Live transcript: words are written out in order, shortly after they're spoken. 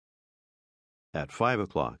at 5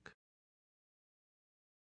 o'clock.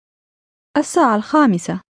 الساعة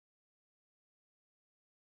 5.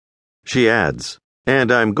 She adds,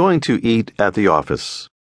 and I'm going to eat at the office.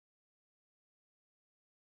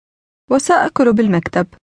 وسأكل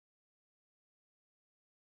بالمكتب.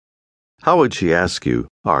 How would she ask you,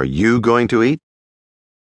 are you going to eat?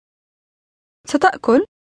 ستأكل؟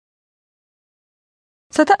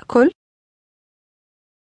 ستأكل؟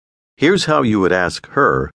 Here's how you would ask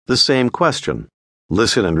her the same question.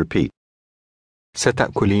 Listen and repeat.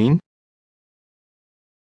 ستأكلين؟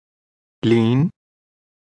 لين؟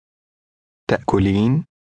 تأكلين؟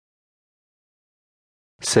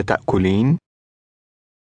 ستأكلين؟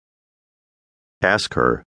 Ask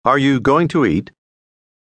her, are you going to eat?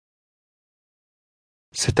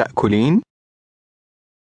 ستأكلين؟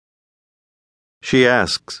 She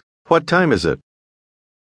asks, what time is it?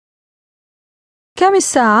 كم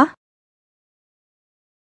الساعة؟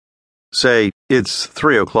 Say, it's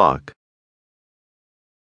 3 o'clock.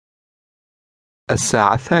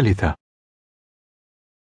 الساعة 3.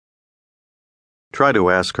 Try to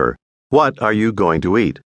ask her, what are you going to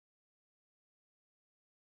eat?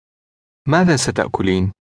 ماذا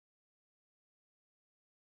ستأكلين؟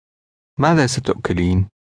 ماذا ستأكلين؟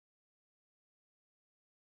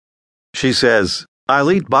 She says,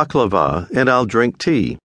 I'll eat baklava and I'll drink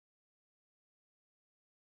tea.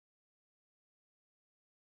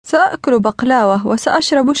 سأكل بقلاوة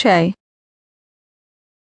وسأشرب شاي.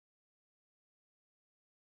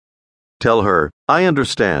 Tell her, I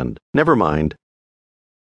understand. Never mind.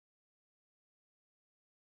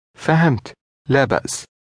 فهمت، لا بأس.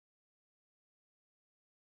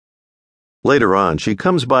 Later on, she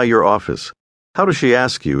comes by your office. How does she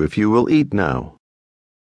ask you if you will eat now?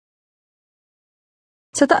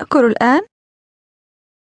 ستأكل الآن؟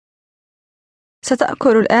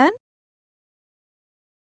 ستأكل الآن؟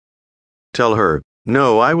 Tell her,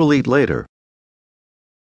 no, I will eat later.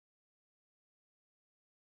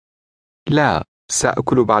 لا،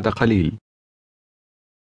 سأكل بعد قليل.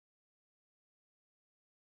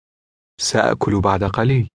 سأكل بعد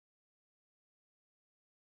قليل.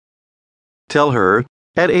 Tell her,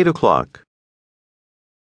 at 8 o'clock.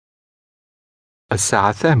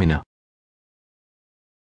 الساعة 8.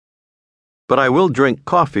 But I will drink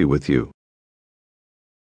coffee with you.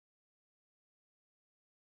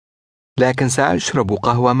 لكن سأشرب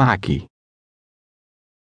قهوة معك.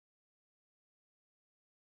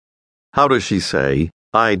 How does she say,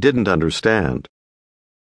 I didn't understand?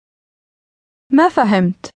 ما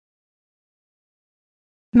فهمت.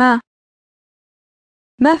 ما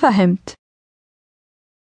فهمت.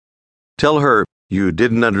 Tell her, you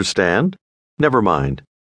didn't understand? Never mind.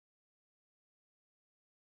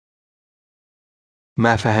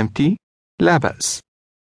 ما فهمتي؟ لا بأس.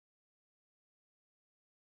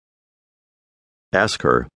 Ask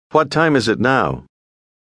her, what time is it now?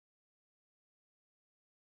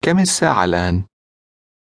 كم الساعة الآن؟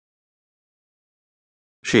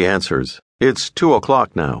 She answers, it's 2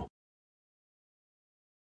 o'clock now.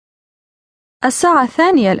 الساعة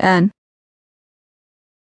 2 الآن.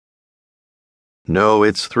 No,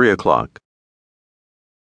 it's 3 o'clock.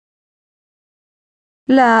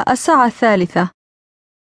 لا، الساعة 3.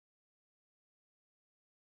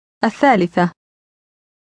 3.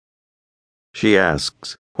 She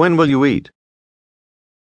asks, when will you eat?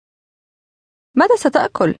 متى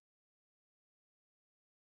ستأكل؟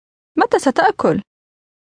 متى ستأكل؟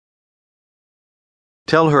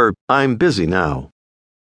 Tell her, I'm busy now.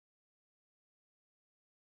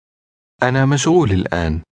 أنا مشغول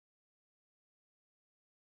الآن.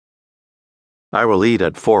 I will eat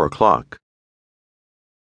at 4 o'clock.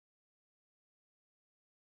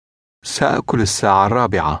 سأكل الساعة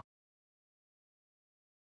 4.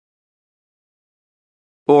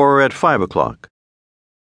 Or at 5 o'clock.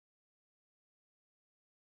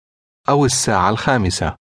 أو الساعة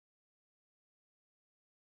 5.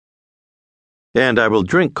 And I will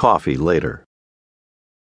drink coffee later.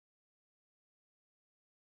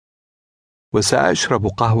 وسأشرب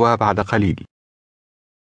قهوة بعد قليل.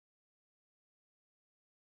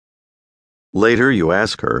 Later you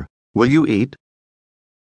ask her, will you eat?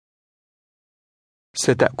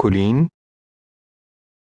 ستأكلين؟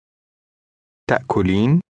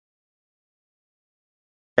 تأكلين؟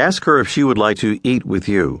 Ask her if she would like to eat with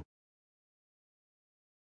you.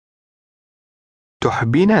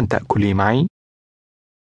 تحبين أن تأكلي معي؟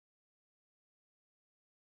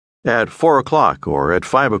 At 4 o'clock or at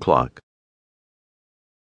 5 o'clock.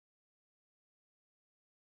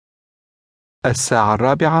 الساعة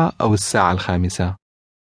 4 أو الساعة 5.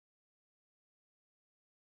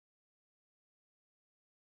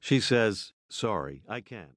 She says, sorry, I can't.